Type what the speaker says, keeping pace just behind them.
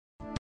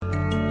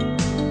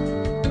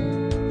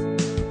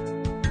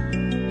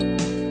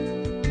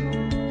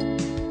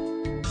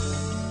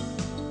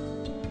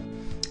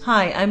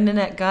Hi, I'm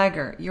Nanette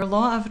Geiger, your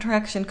Law of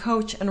Attraction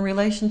coach and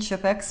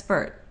relationship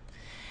expert.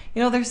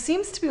 You know, there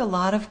seems to be a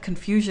lot of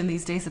confusion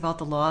these days about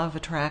the Law of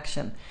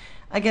Attraction.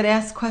 I get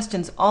asked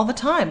questions all the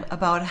time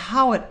about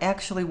how it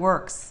actually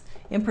works,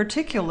 in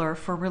particular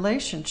for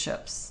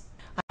relationships.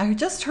 I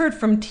just heard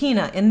from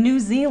Tina in New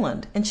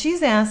Zealand, and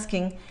she's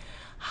asking,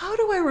 how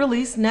do I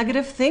release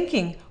negative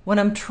thinking when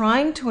I'm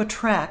trying to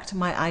attract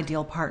my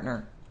ideal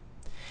partner?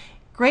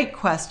 Great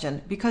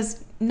question,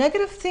 because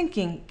negative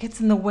thinking gets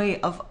in the way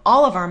of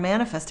all of our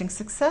manifesting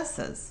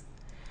successes.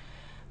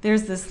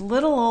 There's this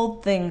little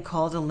old thing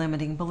called a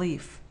limiting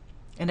belief,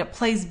 and it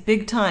plays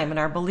big time in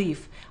our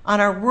belief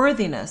on our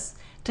worthiness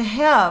to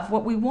have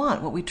what we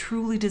want, what we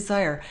truly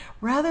desire,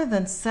 rather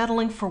than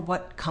settling for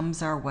what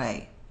comes our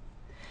way.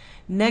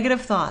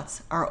 Negative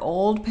thoughts are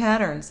old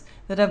patterns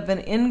that have been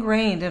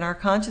ingrained in our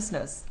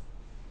consciousness.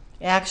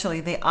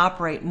 Actually, they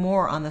operate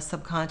more on the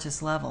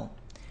subconscious level,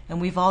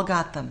 and we've all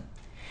got them.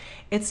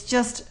 It's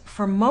just,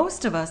 for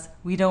most of us,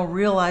 we don't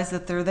realize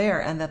that they're there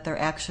and that they're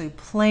actually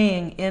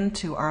playing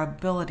into our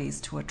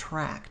abilities to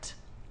attract.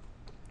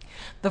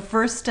 The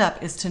first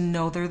step is to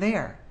know they're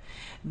there.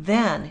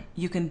 Then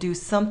you can do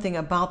something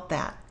about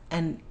that.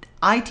 And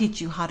I teach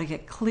you how to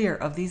get clear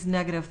of these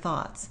negative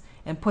thoughts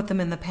and put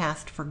them in the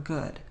past for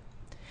good.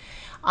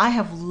 I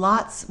have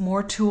lots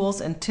more tools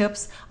and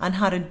tips on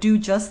how to do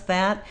just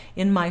that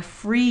in my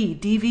free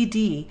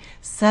DVD,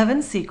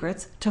 7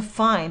 Secrets to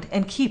Find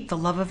and Keep the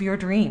Love of Your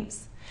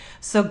Dreams.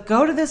 So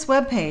go to this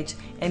webpage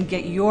and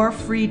get your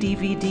free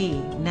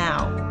DVD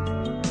now.